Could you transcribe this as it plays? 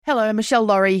Hello, Michelle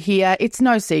Laurie here. It's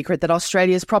no secret that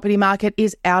Australia's property market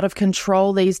is out of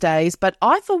control these days, but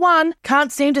I, for one,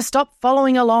 can't seem to stop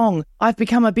following along. I've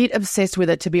become a bit obsessed with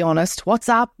it, to be honest. What's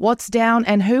up, what's down,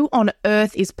 and who on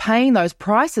earth is paying those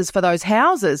prices for those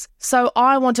houses? So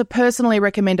I want to personally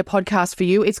recommend a podcast for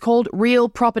you. It's called Real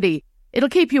Property. It'll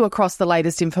keep you across the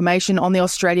latest information on the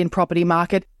Australian property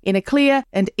market in a clear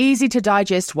and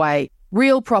easy-to-digest way.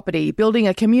 Real Property, building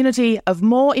a community of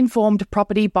more informed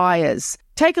property buyers.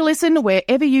 Take a listen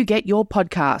wherever you get your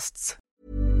podcasts.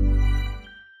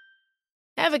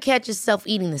 Ever catch yourself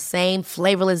eating the same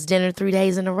flavorless dinner 3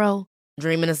 days in a row?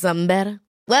 Dreaming of something better?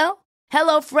 Well,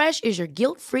 HelloFresh is your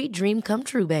guilt-free dream come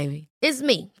true, baby. It's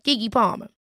me, Keke Palmer.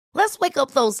 Let's wake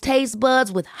up those taste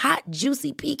buds with hot,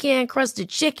 juicy pecan-crusted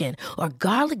chicken or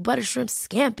garlic butter shrimp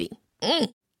scampi.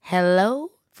 Hello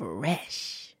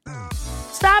Fresh.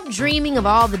 Stop dreaming of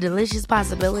all the delicious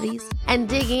possibilities and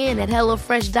dig in at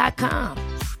HelloFresh.com.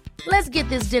 Let's get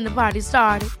this dinner party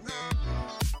started.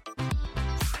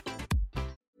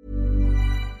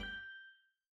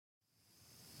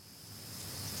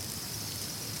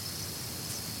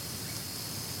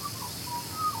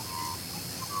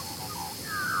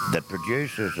 The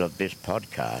producers of this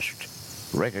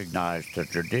podcast recognise the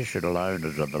traditional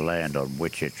owners of the land on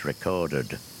which it's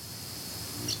recorded.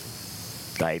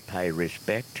 They pay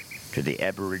respect to the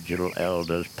Aboriginal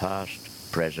elders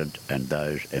past, present and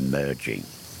those emerging.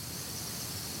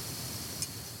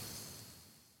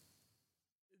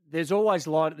 There's always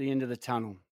light at the end of the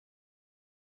tunnel.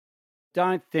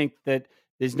 Don't think that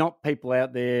there's not people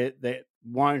out there that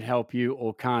won't help you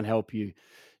or can't help you.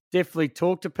 Definitely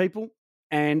talk to people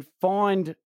and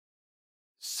find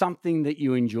something that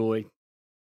you enjoy.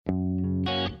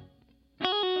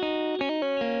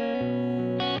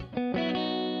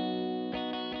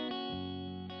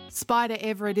 Spider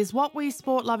Everett is what we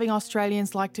sport-loving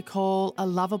Australians like to call a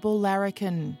lovable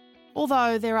larrikin.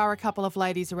 Although there are a couple of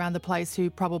ladies around the place who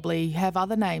probably have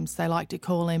other names they like to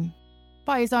call him.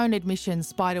 By his own admission,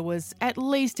 Spider was at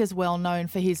least as well known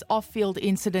for his off-field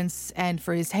incidents and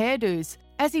for his hairdos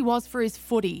as he was for his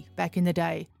footy back in the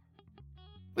day.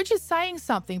 Which is saying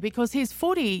something because his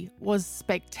footy was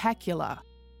spectacular.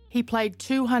 He played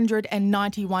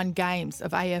 291 games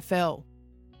of AFL.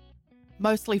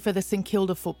 Mostly for the St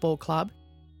Kilda Football Club.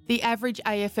 The average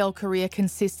AFL career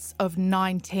consists of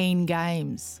 19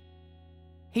 games.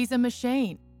 He's a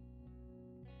machine.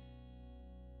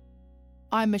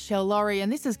 I'm Michelle Laurie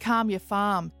and this is Calm Your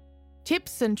Farm.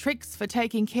 Tips and tricks for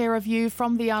taking care of you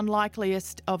from the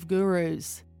unlikeliest of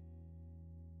gurus.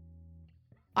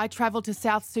 I travelled to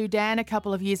South Sudan a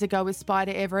couple of years ago with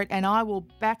Spider Everett and I will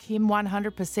back him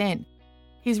 100%.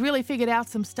 He's really figured out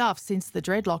some stuff since the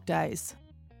dreadlock days.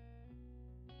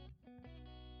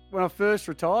 When I first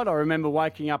retired, I remember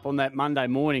waking up on that Monday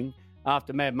morning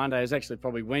after Mad Monday. It was actually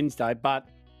probably Wednesday, but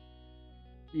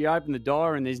you open the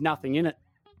diary and there's nothing in it.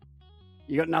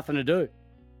 You got nothing to do.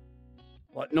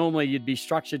 Like normally you'd be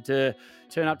structured to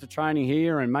turn up to training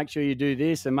here and make sure you do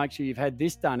this and make sure you've had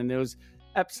this done, and there was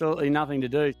absolutely nothing to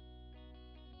do.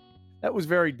 That was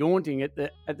very daunting at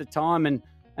the time,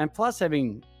 and plus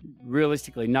having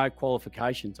realistically no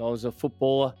qualifications. I was a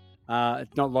footballer.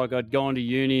 It's not like I'd gone to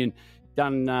uni and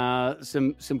done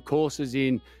some courses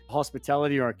in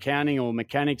hospitality or accounting or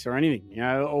mechanics or anything. You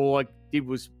know, all I did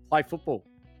was play football.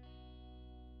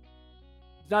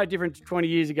 It's no different to 20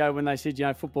 years ago when they said, you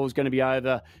know, football's going to be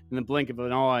over in the blink of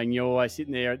an eye, and you're always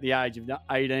sitting there at the age of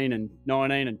 18 and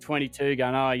 19 and 22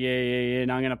 going, oh, yeah, and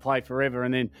I'm going to play forever.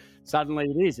 And then suddenly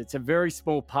it is. It's a very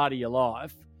small part of your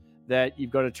life that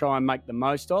you've got to try and make the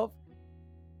most of.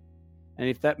 And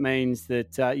if that means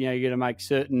that, you're going to make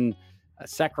certain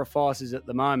sacrifices at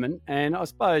the moment, and I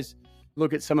suppose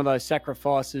look at some of those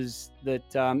sacrifices that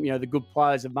the good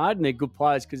players have made, and they're good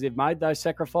players because they've made those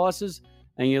sacrifices,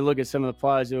 and you look at some of the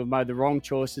players who have made the wrong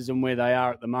choices and where they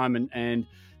are at the moment, and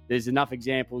there's enough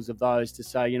examples of those to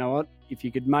say, you know what, if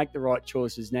you could make the right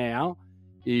choices now,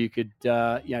 you could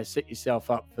set yourself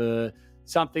up for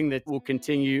something that will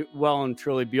continue well and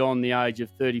truly beyond the age of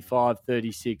 35,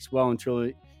 36, well and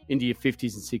truly into your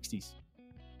 50s and 60s.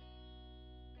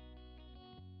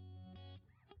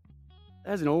 It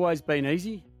hasn't always been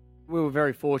easy. We were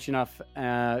very fortunate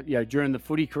enough, during the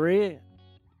footy career,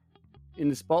 in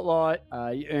the spotlight,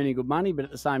 earning good money, but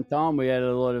at the same time, we had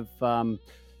a lot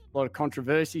of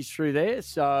controversies through there.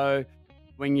 So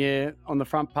when you're on the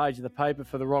front page of the paper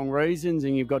for the wrong reasons,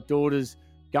 and you've got daughters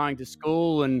going to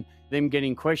school and them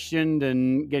getting questioned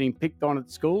and getting picked on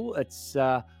at school, it's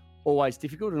always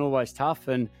difficult and always tough.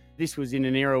 And this was in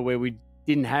an era where we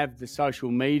didn't have the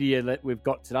social media that we've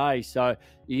got today. So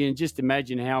you can just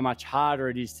imagine how much harder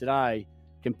it is today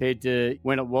compared to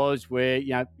when it was where,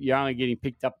 you're only getting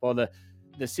picked up by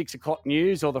the 6 o'clock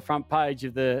news or the front page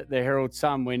of the Herald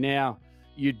Sun, where now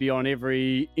you'd be on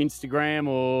every Instagram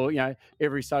or,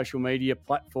 every social media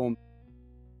platform.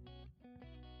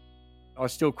 I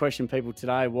still question people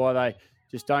today why they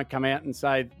just don't come out and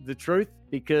say the truth,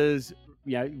 because,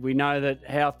 we know that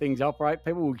how things operate.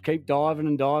 People will keep diving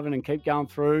and keep going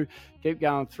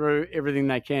through everything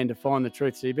they can to find the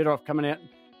truth. So you're better off coming out and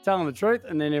telling the truth,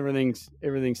 and then everything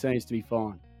seems to be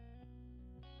fine.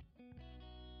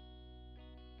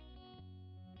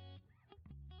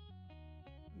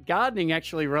 Gardening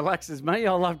actually relaxes me.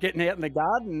 I love getting out in the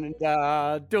garden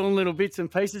and doing little bits and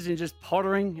pieces and just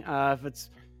pottering. If it's,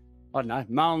 I don't know,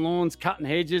 mowing lawns, cutting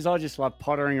hedges, I just love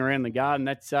pottering around the garden.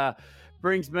 That's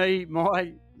brings me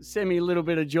my little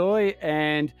bit of joy,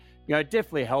 and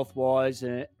definitely health-wise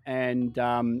and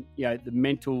the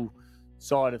mental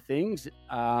side of things.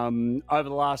 Over the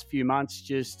last few months,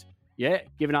 just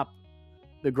giving up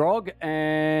the grog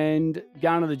and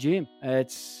going to the gym.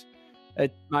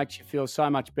 It makes you feel so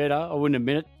much better. I wouldn't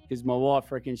admit it because my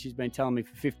wife reckons she's been telling me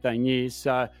for 15 years.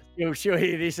 So she'll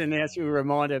hear this and now she'll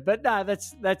remind her. But no,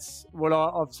 that's what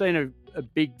I've seen a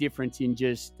big difference in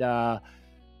just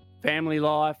family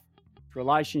life,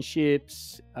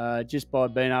 relationships, just by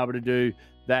being able to do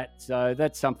that. So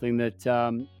that's something that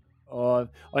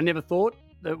I never thought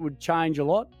that would change a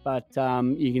lot, but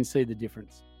you can see the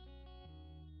difference.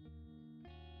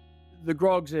 The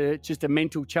grog's just a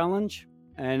mental challenge,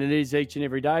 and it is each and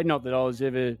every day. Not that I was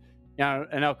ever,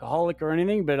 an alcoholic or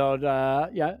anything, but I'd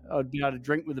be able to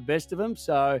drink with the best of them.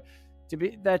 So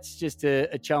that's just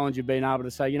a challenge of being able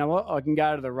to say, you know what, I can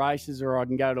go to the races or I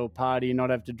can go to a party and not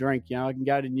have to drink. I can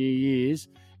go to New Year's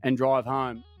and drive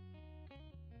home.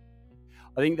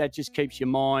 I think that just keeps your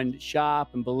mind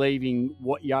sharp and believing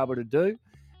what you're able to do.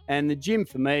 And the gym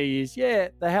for me is,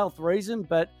 the health reason,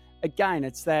 but again,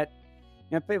 it's that,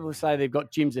 people say they've got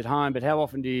gyms at home, but how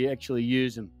often do you actually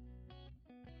use them?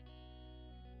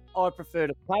 I prefer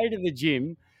to pay to go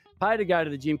to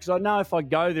the gym, because I know if I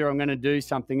go there, I'm going to do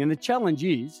something. And the challenge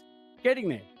is getting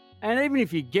there. And even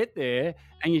if you get there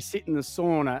and you sit in the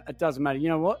sauna, it doesn't matter. You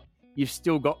know what? You've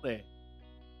still got there.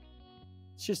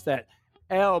 It's just that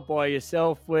hour by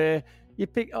yourself where I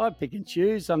pick and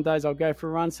choose. Some days I'll go for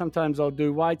a run. Sometimes I'll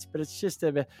do weights, but it's just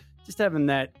having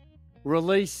that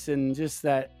release and just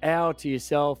that hour to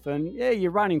yourself. And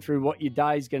you're running through what your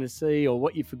day's going to see or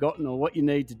what you've forgotten or what you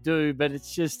need to do, but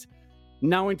it's just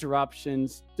no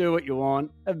interruptions, do what you want,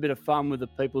 have a bit of fun with the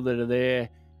people that are there,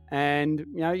 and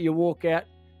you walk out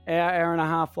hour and a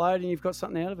half later and you've got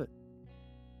something out of it.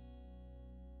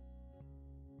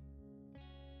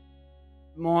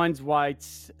 Mine's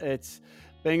weights, it's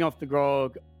being off the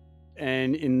grog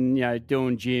and in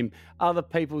doing gym. Other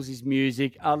people's is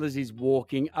music, others is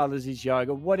walking, others is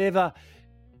yoga, whatever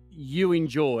you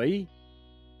enjoy,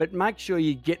 but make sure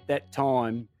you get that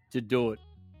time to do it.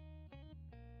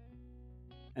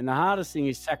 And the hardest thing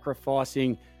is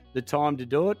sacrificing the time to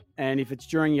do it. And if it's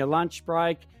during your lunch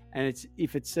break, and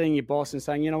if it's seeing your boss and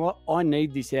saying, you know what, I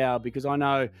need this hour, because I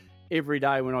know every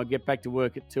day when I get back to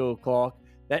work at 2 o'clock,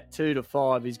 that 2 to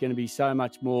 5 is going to be so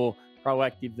much more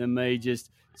proactive than me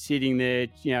just sitting there,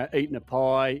 eating a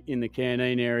pie in the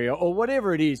canteen area or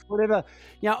whatever it is, whatever,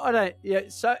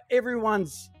 so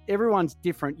everyone's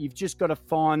different. You've just got to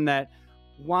find that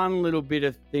one little bit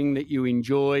of thing that you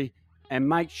enjoy and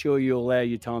make sure you allow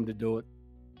your time to do it.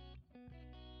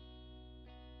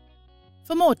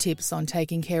 For more tips on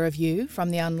taking care of you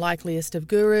from the unlikeliest of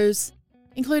gurus,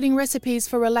 including recipes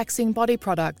for relaxing body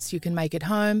products you can make at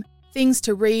home, things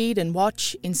to read and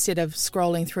watch instead of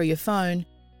scrolling through your phone,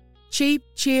 cheap,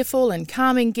 cheerful and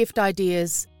calming gift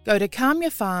ideas, go to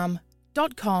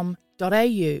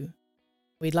calmyourfarm.com.au.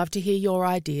 We'd love to hear your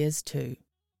ideas too.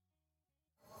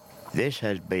 This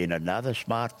has been another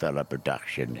Smartfella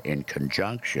production in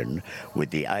conjunction with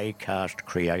the Acast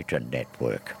Creator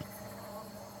Network.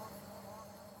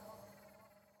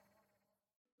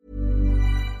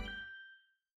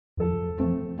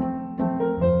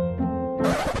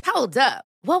 Hold up.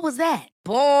 What was that?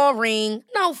 Boring.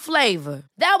 No flavor.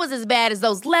 That was as bad as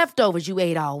those leftovers you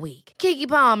ate all week. Keke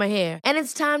Palmer here. And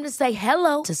it's time to say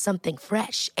hello to something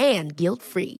fresh and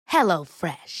guilt-free. Hello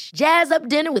Fresh. Jazz up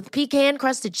dinner with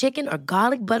pecan-crusted chicken or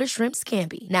garlic butter shrimp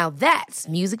scampi. Now that's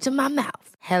music to my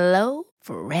mouth. Hello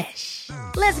Fresh.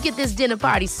 Let's get this dinner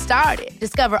party started.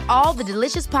 Discover all the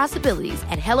delicious possibilities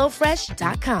at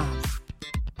HelloFresh.com.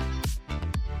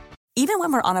 Even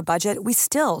when we're on a budget, we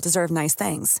still deserve nice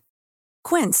things.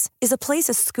 Quince is a place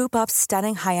to scoop up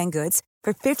stunning high-end goods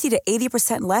for 50 to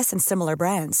 80% less than similar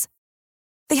brands.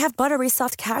 They have buttery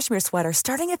soft cashmere sweaters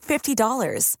starting at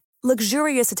 $50,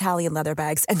 luxurious Italian leather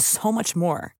bags, and so much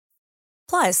more.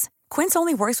 Plus, Quince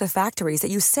only works with factories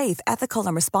that use safe, ethical,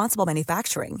 and responsible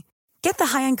manufacturing. Get the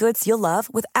high-end goods you'll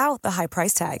love without the high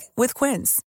price tag with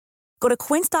Quince. Go to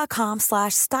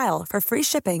quince.com/style for free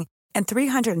shipping and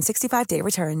 365-day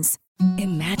returns.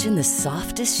 Imagine the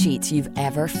softest sheets you've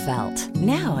ever felt.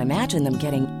 Now imagine them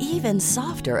getting even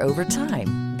softer over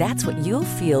time. That's what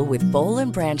you'll feel with Boll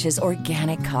 & Branch's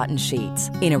organic cotton sheets.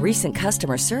 In a recent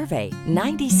customer survey,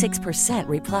 96%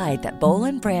 replied that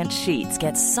Boll & Branch sheets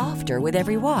get softer with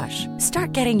every wash.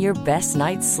 Start getting your best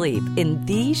night's sleep in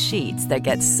these sheets that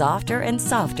get softer and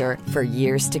softer for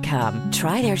years to come.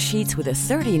 Try their sheets with a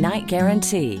 30-night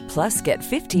guarantee. Plus, get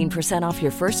 15% off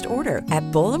your first order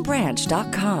at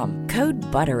bollandbranch.com. Code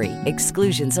BUTTERY.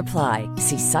 Exclusions apply.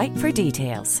 See site for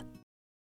details.